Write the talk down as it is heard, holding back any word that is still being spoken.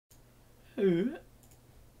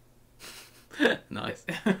Nice.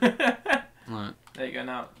 Right. There you go.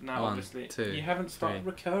 Now, One, obviously, two, you haven't started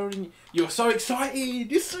three. recurring. You're so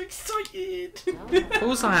excited. You're so excited. Of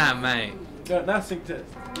course I am, mate. Now sync test.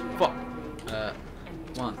 What?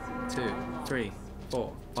 1, 2, 3,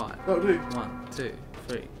 4, 5. Oh, do. 1, 2,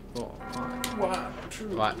 3, 4, 5. 1, 2,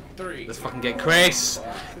 Right. 3. Let's fucking get Chris.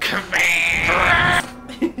 Come here.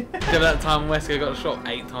 Remember that time Wesker got shot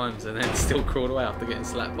 8 times and then still crawled away after getting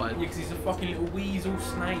slapped by. Yeah, because he's a fucking little weasel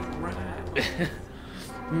snake rat.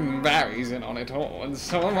 Barry's in on it all, and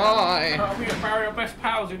so am I. We got Barry, our best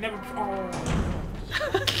pals who never. Oh.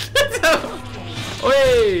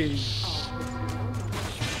 Oi!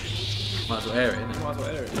 Might as well air it, innit? Might as well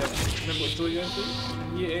air it, yeah. Remember what story you're going to?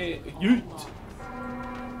 Yeah. Yeet.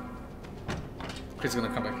 Chris is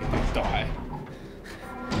gonna come back here and die.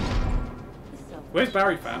 Where's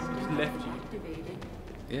Barry, fam? He just left you.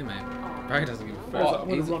 Yeah, mate. Barry doesn't give a Barry's like, fuck. I'm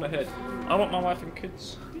gonna run ahead. I want my wife and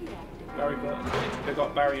kids. Barry got. They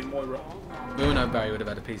got Barry and Moira. We all know Barry would have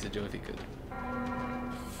had a piece of Joe if he could.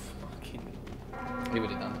 Fucking. He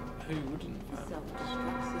would have done it. Who wouldn't?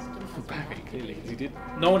 Barry, clearly, because he did.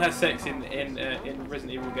 No one has sex in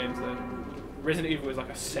Resident Evil games though. Resident Evil is like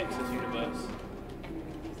a sexless universe.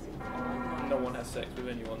 No one has sex with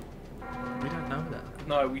anyone. We don't know that.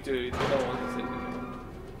 No, we do. No one has sex with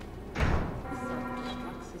anyone.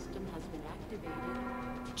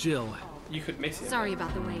 Jill, You could miss it. Sorry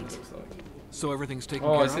about the wait. so everything's taken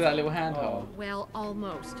Oh, care I see of? that little handhold. Well,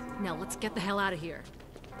 almost. Now let's get the hell out of here.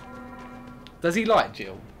 Does he like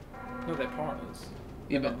Jill? No, they're partners.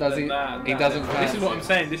 Yeah, but does he? Nah, He doesn't. This is what I'm fancy-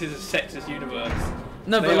 saying. This is a sexist universe.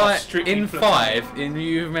 No, They but are like strictly in platonic. 5, in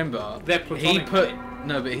you remember, They're he platonic, put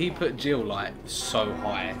mate. but he put Jill like so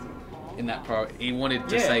high in that He wanted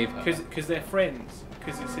to save her. because they're friends.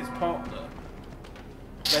 Because it's his partner.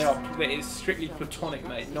 It's strictly platonic,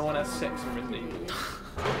 mate. No one has sex in Resident Evil.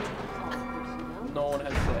 No one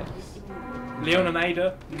has sex. Leon and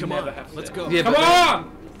Ada never have sex. let's go. Yeah, Come but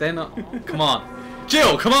on! They're not. Come on,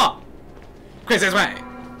 Jill, come on. Chris, this way.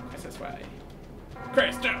 Chris, this way.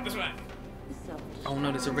 Chris, jump this way. Oh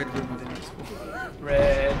no, there's a red room within this.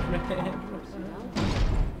 Red.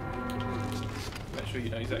 Make sure you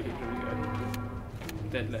know exactly where we go.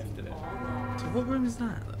 Dead left, did it? So what room is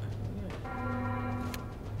that? Though?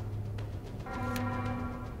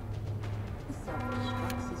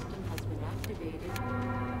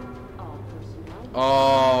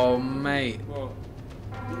 Oh, mate. What?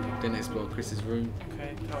 Didn't explore Chris's room.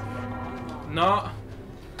 Okay, no.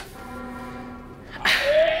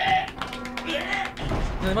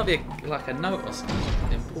 There might be like a note or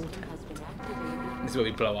something important. This is where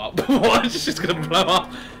we blow up. What? It's just gonna blow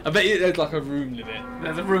up. I bet there's like a room limit.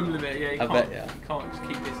 There's a room limit, yeah. You I bet, yeah. You can't just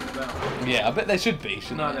keep this about. Yeah, I bet there should be,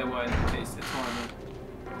 shouldn't No, there? there won't. It's the timer.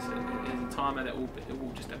 There's a timer that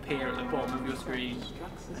will just appear at the bottom of your screen,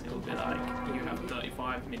 and it will be like, you have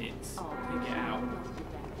 35 minutes to get out.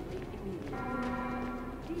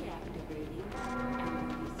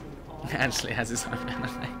 It actually has its own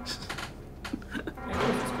animation.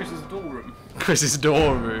 Yeah, it's Chris's door room. Chris's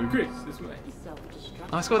door room. Chris, this way.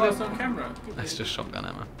 Oh, it's Oh, got it's on camera. That's just shotgun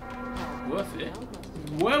ammo. Worth it.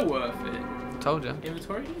 Well worth it. Told you.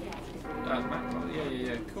 Inventory?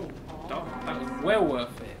 Yeah, cool. That was well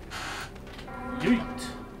worth it. Yeet.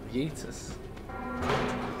 Yeetus.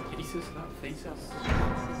 Thesis, not thesis.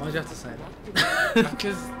 Why'd you have to say that?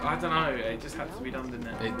 Because, I don't know, it just had to be done, didn't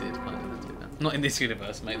it? It did kind of do that. Not in this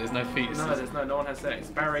universe, mate. There's no fetuses. No one has sex.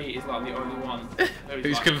 Barry is like the only one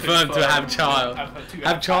Who's like, confirmed to have child.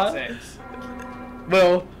 Have child? Sex.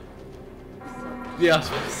 Well, yeah, I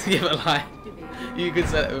suppose. Yeah, but like, you could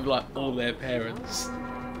say that with like all their parents.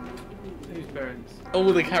 Whose parents?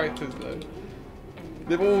 All the characters though.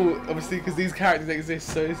 They've all, obviously, because these characters exist,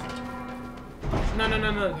 so it's... No.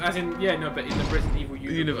 As in, yeah, no, but in the Resident Evil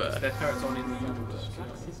universe. Universe. Their parents aren't in the universe.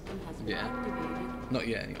 Yeah. Not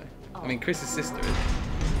yet, anyway. I mean, Chris's sister is.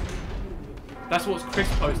 That's what Chris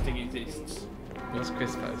posting exists. What's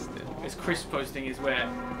Chris posted? It's Chris posting is where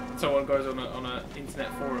someone goes on a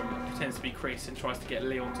internet forum, pretends to be Chris, and tries to get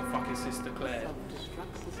Leon to fuck his sister Claire.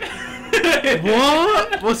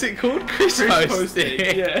 What? What's it called? Chris posting?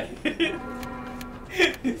 Yeah.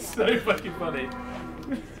 It's so fucking funny.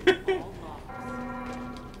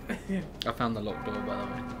 I found the locked door, by the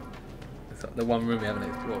way. It's like the one room we haven't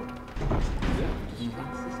explored.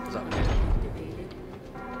 It's up here.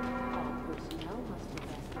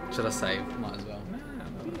 Should I save? Might as well.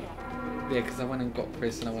 Yeah, because I went and got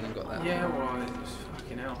Chris and I went and got that. Yeah, well, it's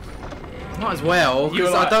fucking hell. Might as well, You were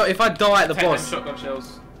because like, I don't. If I die at the Take boss, them shotgun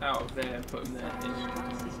shells out of there and put them there.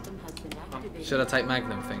 should I take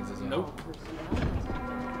Magnum things as well? Nope.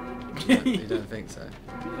 You don't think so?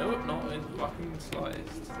 No, not in fucking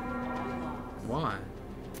slightest. Why?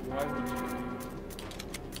 Why would you?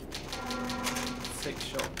 6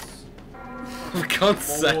 shots. For God's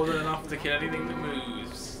sake. More than enough to kill anything that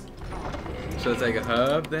moves. Should I take a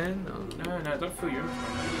herb then? Or? No, don't fool you.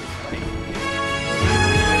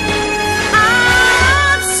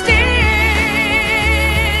 I'm still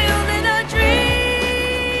in a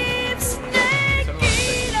dream state.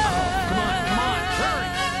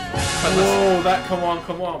 Whoa, that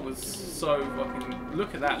come on was so fucking.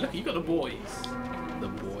 Look at that. Look, you got the boys. The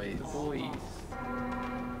boys. The boys.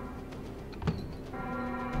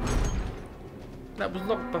 That was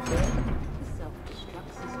locked before.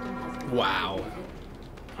 Wow.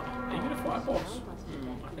 Are you gonna fight a boss?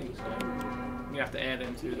 I think so. You have to air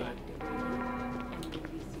them too though.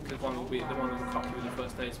 Because one will be the one that will cut through the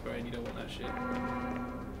first aid spray and you don't want that shit.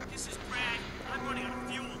 This is Brad. I'm running out of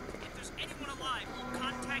fuel. If there's anyone alive,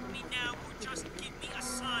 contact me now or just give me a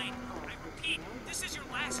sign. I repeat, this is your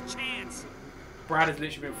last chance. Brad has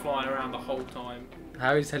literally been flying around the whole time.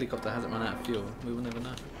 Harry's helicopter hasn't run out of fuel. We will never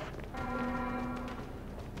know.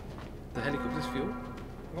 The helicopter's fuel?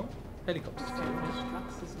 What? Helicopter's fuel.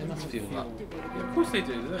 They must fuel up. Yeah, of course they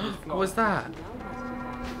do. They don't just fly. What was that?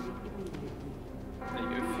 There you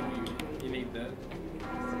go. Fuel. You need that.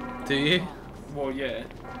 Do you? Well, yeah.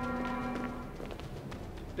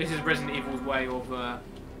 This is Resident Evil's way of.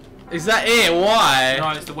 Is that it? Why? No,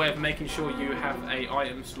 it's the way of making sure you have a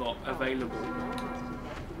item slot available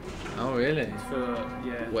Oh really? for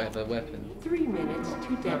Whatever weapon. 3 minutes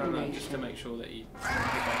to No, detonation. just to make sure that you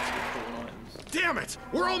have items. Damn it!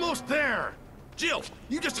 We're almost there! Jill,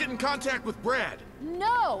 you just get in contact with Brad.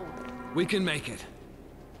 No! We can make it.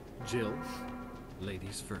 Jill,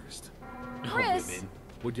 ladies first. Chris!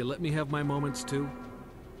 Would you let me have my moments too?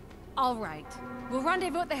 All right. We'll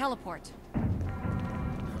rendezvous at the heliport.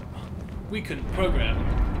 We couldn't program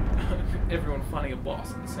everyone finding a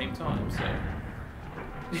boss at the same time, so.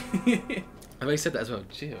 Have they said that as well?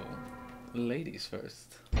 Jill, ladies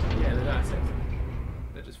first. Yeah, they're not sex.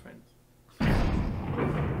 They're just friends.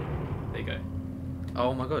 There you go.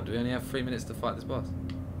 Oh my god, do we only have 3 minutes to fight this boss?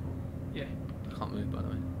 Yeah. I can't move, by the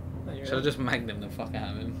way. No, you're Should I right. just magnum the fuck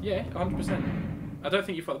out of him? Yeah, 100%. I don't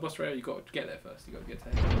think you fight the boss right away. You got to get there first. You got to get to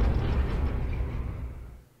him.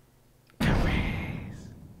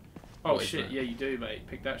 Oh What is shit! that? Yeah, you do, mate.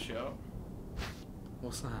 Pick that shit up.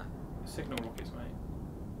 What's that? Signal rockets, mate.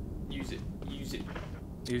 Use it. Use it.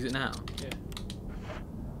 Use it now? Yeah.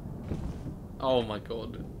 Oh my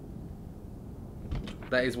god.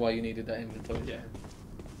 That is why you needed that inventory. Yeah.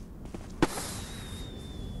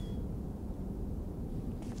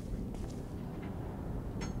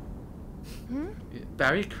 Yeah.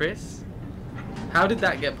 Barry, Chris? How did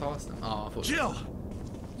that get past them? Oh, I thought. Jill!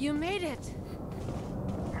 You made it.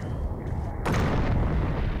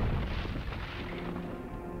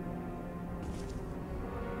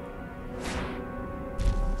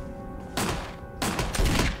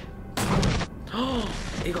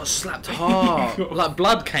 He got slapped hard. Like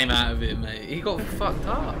blood came out of it, mate. He got fucked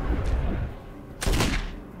up.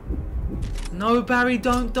 No, Barry,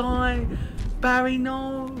 don't die. Barry,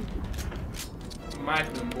 no.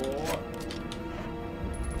 Magnum, boy.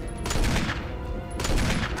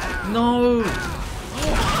 No.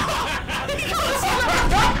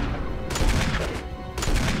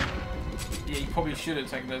 Yeah, you probably should have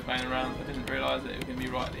taken those banging rounds. I didn't realise that it was going to be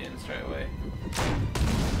right at the end straight away.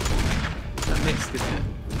 That missed, didn't it?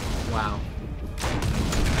 Wow.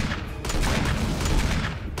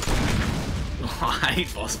 Oh, I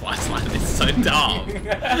hate boss fights like this. It's so dark.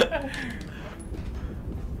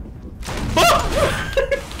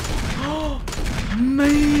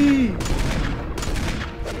 Me!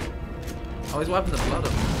 Oh, he's wiping the blood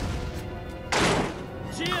off.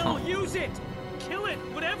 Jill, use it! Kill it,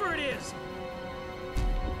 whatever it is!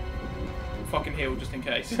 Fucking heal just in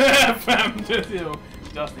case. Fam, just heal.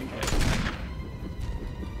 Just in case.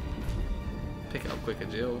 Pick it up quicker,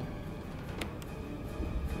 Jill.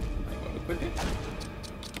 I got the quicker.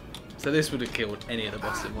 So this would have killed any of the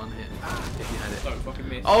boss in one hit if you had it. Don't fucking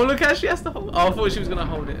miss. Oh, look how she has to hold. Oh, I thought she was going to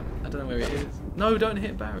hold it. I don't know where it is. No, don't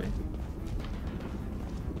hit Barry.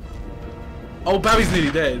 Oh, Barry's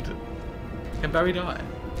nearly dead. Can Barry die?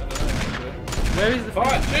 I don't know. Where is the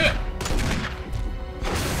Alright, shit!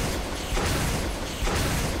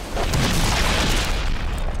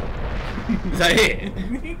 Is that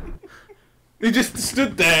it? He just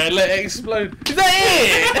stood there and let it explode. Is that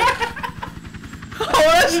it? Oh,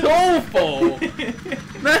 that's awful.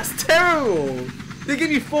 That's terrible. They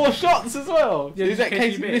give you 4 shots as well. Yeah, Is that in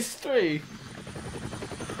case case you you missed 3?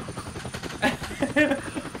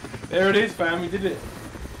 There it is, fam. We did it.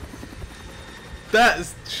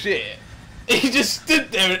 That's shit. He just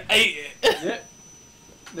stood there and ate it. Yep.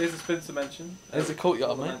 There's a Spencer mansion. There's a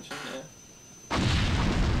courtyard, mate. mansion, yeah.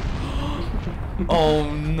 Oh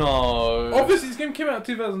no. Obviously, this game came out in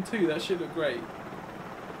 2002. That shit looked great.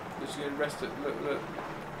 Just gonna rest it. Look.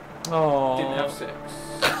 Oh. Didn't have sex.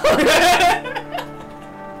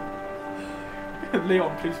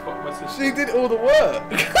 Leon, please fuck my sister. She did all the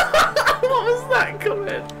work. What was that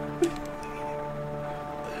comment?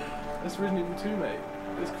 That's Resident Evil 2, mate.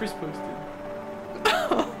 That's Chris posted. To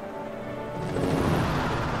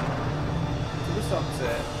the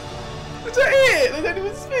sunset. Is that it? They don't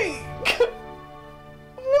even speak.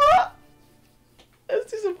 What?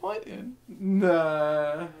 That's disappointing.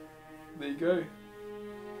 Nah. There you go.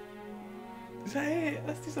 Is that it?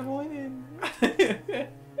 That's disappointing.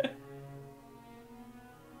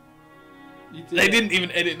 They didn't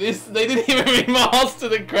even edit this. They didn't even remaster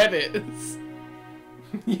the credits.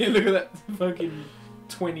 Yeah, look at that fucking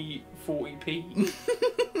 2040p.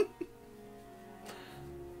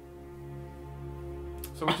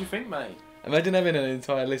 So what do you think, mate? Imagine having an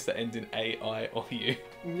entire list that ends in A, I, or U.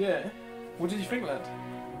 Yeah. What did you think, lad?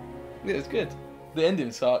 Yeah, it was good. The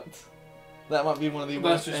ending sucked. That might be one of the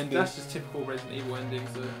worst endings. That's just typical Resident Evil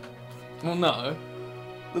endings, though. Well, no.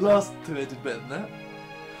 The last two ended better than that.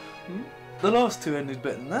 Hmm? The last two ended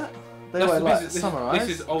better than that. They That's were the like business- summarised. This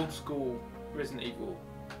is old school Resident Evil.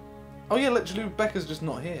 Oh yeah, literally Rebecca's just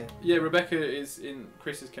not here. Yeah, Rebecca is in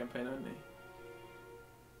Chris's campaign only.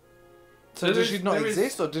 So There does is- she not there is-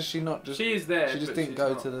 exist, or does she not just? She is there. She just but didn't she's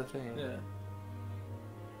go not. to the thing. Yeah.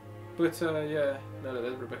 But yeah, no,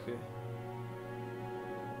 there's Rebecca.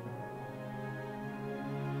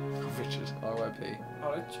 Oh, Richard, R.I.P.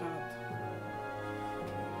 Oh, that's Chad.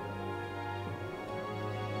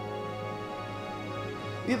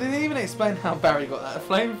 Yeah, they didn't even explain how Barry got that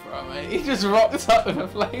flamethrower, mate. He just rocked up with a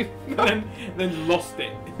flamethrower. and then lost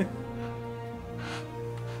it.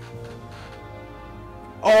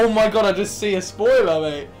 Oh my god, I just see a spoiler,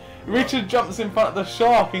 mate. Richard jumps in front of the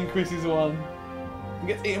shark in Chris's one. And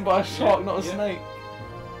gets eaten by a shark, Yeah, not a yeah. snake.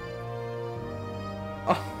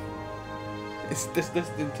 Oh. It's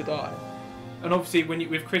destined to die. And obviously,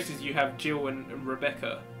 with Chris's, you have Jill and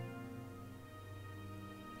Rebecca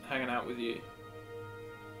hanging out with you.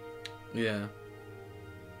 Yeah.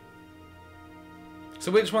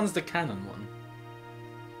 So which one's the canon one?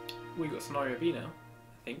 We got scenario B now.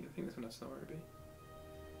 I think this one has scenario B.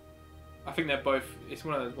 I think they're both. It's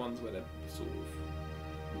one of those ones where they're sort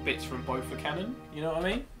of bits from both the canon. You know what I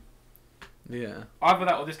mean? Yeah. Either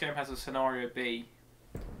that or this game has a scenario B.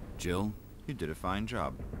 Jill, you did a fine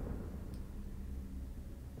job.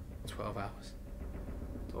 12 hours.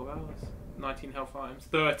 12 hours. 19 health items.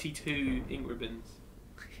 32 ink ribbons.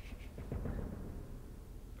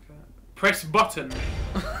 Press button.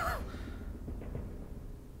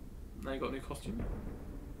 Now you got a new costume.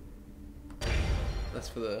 That's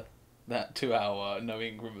for that 2 hour no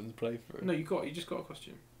ink ribbons playthrough. No, you just got a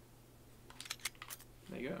costume.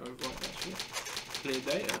 There you go. Overwrite that shit. Clear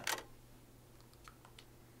data.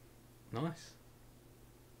 Nice.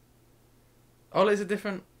 Oh, there's a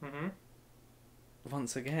different. Mm-hmm.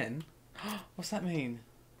 Once again. What's that mean?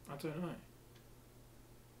 I don't know.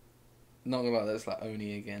 Not about that. It's like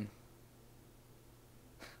Oni again.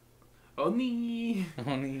 Oni.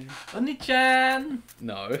 Oni. Oni-chan.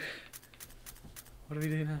 No. What do we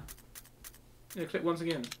do now? Yeah, click once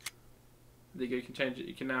again. There you go. You can change it.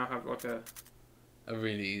 You can now have like a. A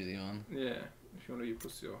really easy one. Yeah. If you want to be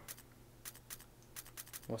pussy or.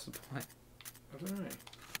 What's the point? I don't know.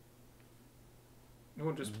 You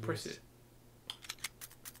want to just press it.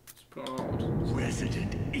 Just put it on hold.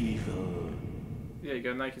 Resident Evil. There you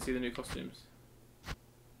go. Now you can see the new costumes.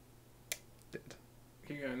 Did.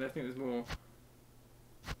 Keep going. I think there's more.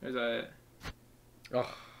 There's a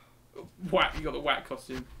Oh. whack. You got the whack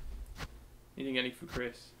costume. You didn't get any for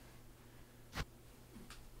Chris.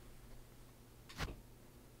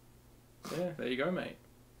 Yeah, there you go, mate.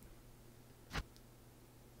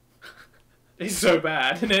 It's so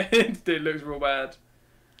bad, isn't it? It looks real bad.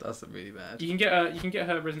 That's really bad. You can get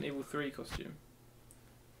her Resident Evil 3 costume,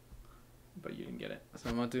 but you didn't get it. So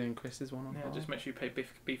am I doing Chris's one on Yeah, just make sure you pay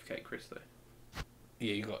beefcake Chris though.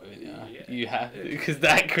 Yeah, you got it. Yeah. Yeah. You have to, because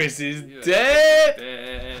that Chris is Yeah. dead.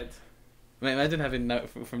 Dead. Mate, imagine having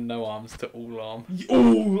from no arms to all arm.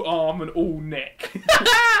 All arm and all neck.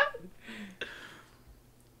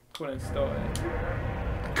 Come on and start it.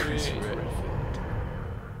 Chris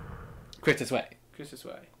this way. Chris this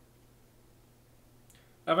way.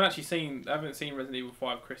 I haven't seen Resident Evil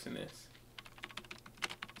 5 Chris in this.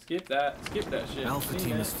 Skip that shit. Alpha Seen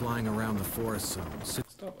team it. is flying around the forest zone.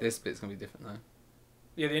 Stop it. This bit's gonna be different though.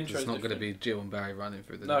 Yeah, the intro. It's not going to be Jill and Barry running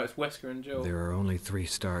through the. No, it's Wesker and Jill. There are only 3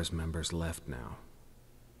 STARS members left now.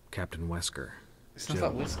 Captain Wesker, It sounds Jill,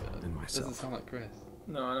 like Whisker. and It doesn't myself. sound like Chris.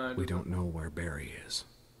 No, I know. We don't know where Barry is.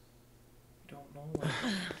 We don't know.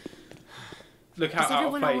 Look how Is out of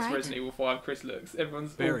everyone place alright? Resident Evil 5 Chris looks.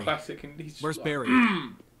 Everyone's Barry. all classic and he's just Where's like, Barry?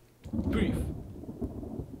 Brief.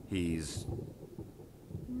 He's...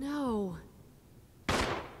 No.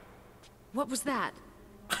 What was that?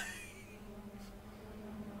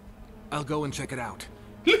 I'll go and check it out.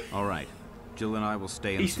 All right. Jill and I will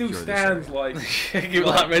stay and He still secure stands this area. like Give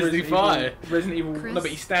like Resident Evil 5. Resident Evil. Chris? No, but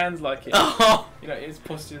he stands like it. Oh! You know, his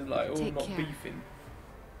posture's like all Take not care. beefing.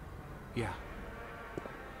 Yeah.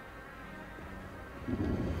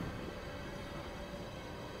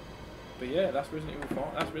 But yeah, that's Resident Evil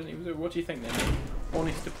 5. That's Resident Evil 0. What do you think then?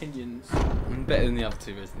 Honest opinions. Better than the other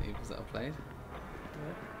 2 Resident Evils that I've played.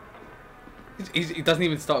 He doesn't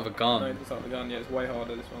even start with a gun. No, it doesn't have the gun. Yeah, it's way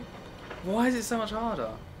harder this one. Why is it so much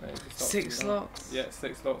harder? No, it just starts 6 with the gun. slots? Yeah,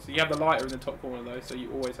 6 slots. You have the lighter in the top corner though, so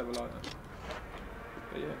you always have a lighter.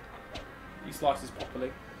 But yeah, he slices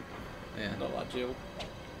properly, Yeah. not like Jill.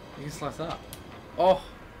 You can slice that. Oh!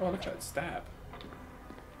 Oh, look at that stab.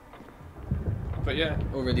 But yeah,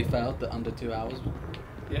 Already failed the under 2 hours.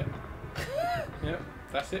 yeah, yeah.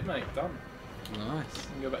 That's it, mate. Done. Nice. You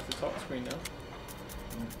can go back to the top screen now.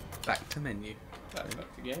 Back to menu. Back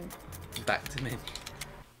to game. Back to menu.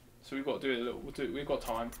 So we've got to do a little. We've got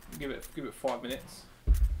time. Give it 5 minutes.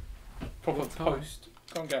 Proper What time? post.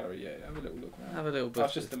 Go on gallery. Yeah, have a little look now. Have a little bit.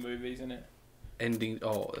 That's just the movies, isn't it? Ending.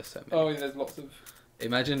 Oh, that's so many. Oh, yeah, there's lots of.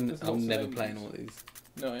 Imagine there's I'm lots of never endings. playing all these.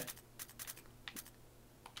 No,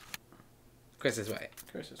 Chris is right.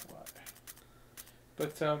 Chris is white.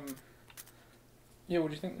 But yeah. What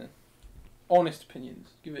do you think then? Honest opinions.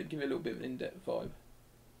 Give it a little bit of an in-depth vibe.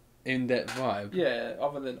 In-depth vibe. Yeah.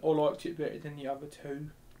 Other than I liked it better than the other 2.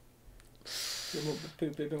 A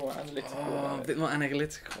bit more analytical. Oh, about a it. bit more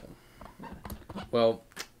analytical. Well,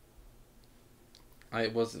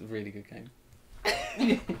 it was a really good game.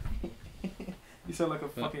 You sound like a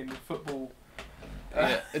fucking football.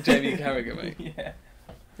 Yeah, Jamie Carragher, mate. Yeah.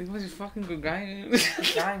 It was a fucking good game.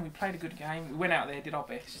 Good game. We played a good game. We went out there, did our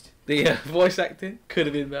best. The voice acting could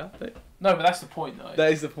have been better. No, but that's the point, though.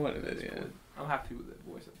 That is the point of That's it, the yeah. point. I'm happy with the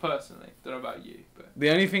voice personally. Don't know about you, but The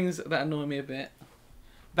only things that annoy me a bit.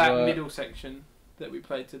 that Were- middle section that we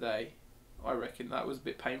played today, I reckon that was a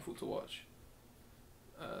bit painful to watch.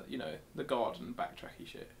 You know, the garden backtracky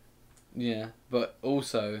shit. Yeah, but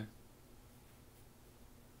also.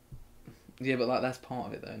 Yeah, but like that's part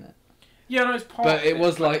of it, though, isn't it? Yeah, no, it's part. But of it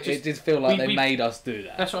was like just- it did feel like we- they made us do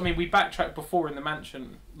that. That's what I mean. We backtracked before in the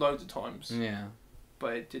mansion loads of times, Yeah,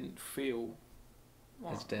 but it didn't feel.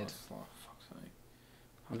 It's dead. It's like, fuck's sake.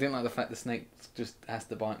 I didn't like the fact the snake just has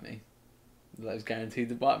to bite me. Like, it was guaranteed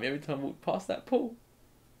to bite me every time I walked past that pool.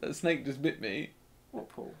 That snake just bit me. What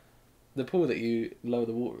pool? The pool that you lower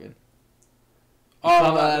the water in. Oh,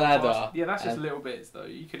 climb that that little ladder bastard. Yeah, that's just and- little bits though.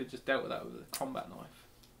 You could have just dealt with that with a combat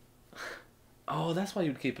knife. Oh, that's why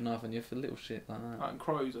you'd keep a knife on you for little shit like that. And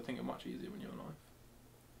crows, I think, are much easier when you're a knife.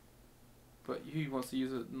 But who wants to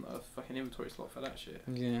use a fucking inventory slot for that shit?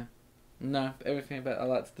 Yeah. No, everything about I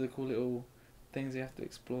like the cool little things you have to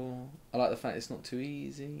explore. I like the fact it's not too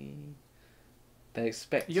easy. They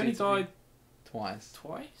expect You only to be- died twice.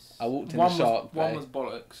 twice. I walked in one the shark was, one bay. was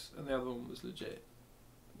bollocks, and the other one was legit.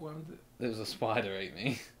 What was it? There was a spider ate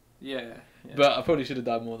me. Yeah. But I probably should have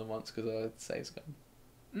died more than once because I had save scum.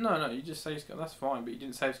 No, you just save scum. That's fine, but you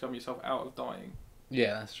didn't save scum yourself out of dying.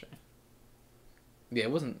 Yeah, that's true. Yeah,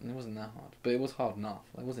 it wasn't that hard, but it was hard enough.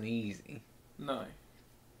 Like, it wasn't easy. No.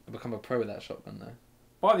 I become a pro with that shotgun though.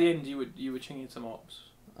 By the end, you were chinging some ops,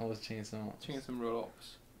 I was chinging so much. chinging some real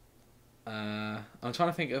ops. I'm trying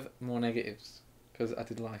to think of more negatives because I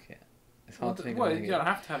did like it. It's hard to think Well, of you negatives. don't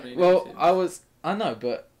have to have any. Well, negatives. I know,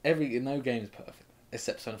 but no game is perfect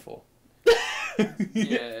except Persona 4.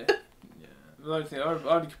 Yeah. The only thing I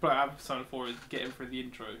only complaint I have Persona 4 is getting through the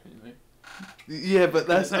intro. You know. Yeah, but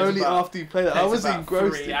that's It takes only about- after you play that. I Takes was about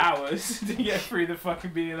engrossed. 3 hours to get through the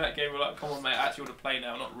fucking beginning of that game. We're like, come on, mate, I actually want to play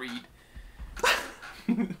now, not read.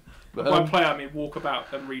 But, By play, I mean walk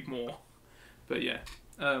about and read more. But yeah.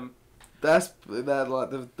 That's that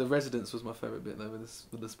like the residence was my favourite bit though with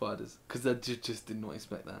the spiders because I just did not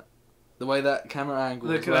expect that. The way that camera angle.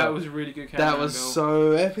 Look, as that well, was a really good camera that was angle.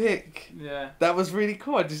 so epic. Yeah. That was really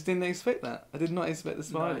cool. I just didn't expect that. I did not expect the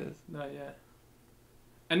spiders. No, yeah.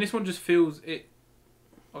 And this one just feels it.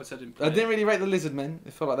 Obviously, I didn't play I didn't really rate the lizard men.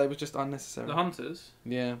 It felt like they were just unnecessary. The hunters.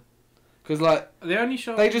 Yeah, because like They only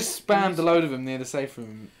show. they just spammed a load of them near the safe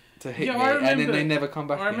room to hit Yeah, me, I and then remember- they never come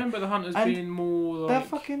back. I again. remember the hunters And being more That like...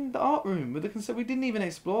 fucking the art room with the concept. We didn't even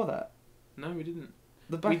explore that. No, we didn't.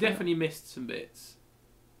 The back We of it. definitely missed some bits.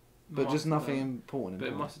 But just Must have nothing done. important. But it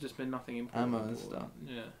important. must have just been nothing important. Ammo and important. stuff.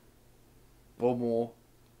 Yeah. Or more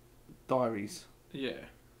diaries. Yeah.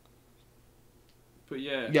 But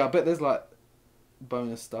yeah. Yeah, I bet there's like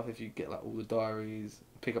bonus stuff if you get like all the diaries,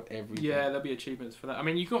 pick up everything. Yeah, there'll be achievements for that. I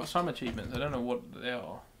mean, you got some achievements. I don't know what they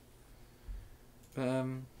are.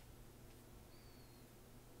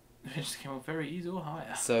 It just came up very easy or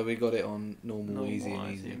higher. So we got it on normal, easy, I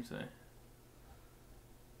and easy. assume so.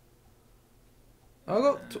 I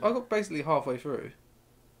got basically halfway through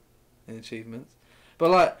in achievements, but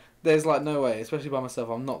like there's like no way, especially by myself,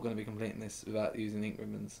 I'm not going to be completing this without using ink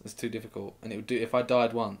ribbons. It's too difficult, and it would do if I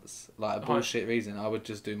died once, like a bullshit reason, I would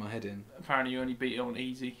just do my head in. Apparently, you only beat it on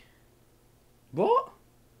easy. What?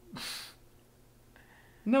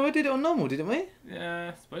 No, I did it on normal, didn't we?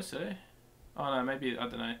 Yeah, I suppose so. Oh no, maybe I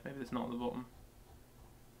don't know. Maybe it's not at the bottom.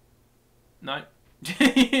 No.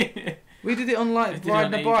 We did it on like Did it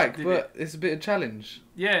riding on a bike, easy, but it's a bit of challenge.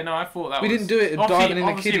 Yeah, no, I thought that We was... didn't do it Obviously- diving in a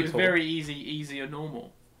obviously kiddie it was pool. very easy or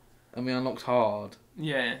normal. And we unlocked hard.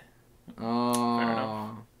 Yeah.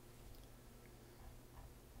 Oh.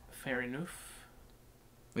 Fair enough.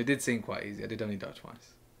 It did seem quite easy. I did only die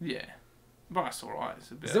twice. Yeah. But that's alright.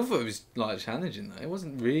 It's a I bit... still thought it was like challenging though. It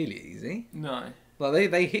wasn't really easy. No.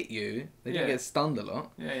 Like they hit you. They didn't Yeah. get stunned a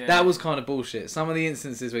lot. Yeah, yeah. That was kind of bullshit. Some of the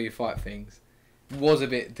instances where you fight things was a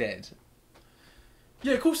bit dead.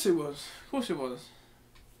 Yeah, of course it was. Of course it was.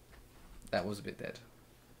 That was a bit dead.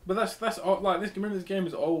 But that's like this. Remember, this game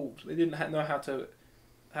is old. They didn't know how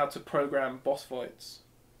to program boss fights.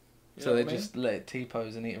 You So know they what I mean? just let it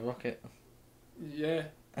T-pose and eat a rocket. Yeah.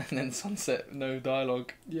 And then sunset, no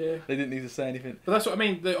dialogue. Yeah. They didn't need to say anything. But that's what I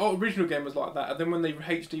mean. The original game was like that, and then when they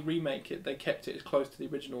HD remake it, they kept it as close to the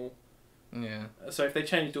original. Yeah. So if they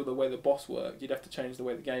changed all the way the boss worked, you'd have to change the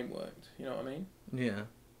way the game worked. You know what I mean? Yeah.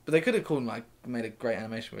 But they could have called like made a great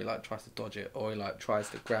animation where he like tries to dodge it or he like tries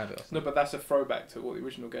to grab it or something. No, but that's a throwback to what the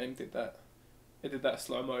original game did. That it did that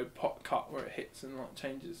slow mo pop cut where it hits and like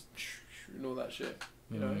changes and all that shit.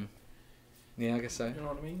 You know? Yeah, I guess so. You know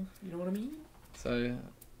what I mean? You know what I mean? So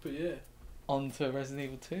But yeah, on to Resident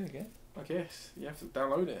Evil 2 again. I guess you have to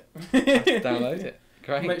download it. Download it.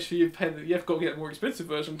 Great. Make sure you pay. You have got to get a more expensive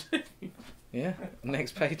version too. Yeah.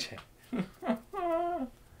 Next paycheck.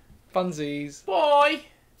 Funsies. Bye.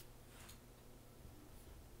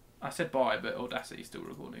 I said bye, but Audacity's still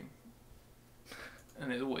recording,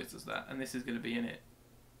 and it always does that. And this is going to be in it.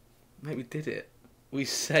 Mate, we did it. We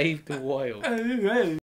saved the whale.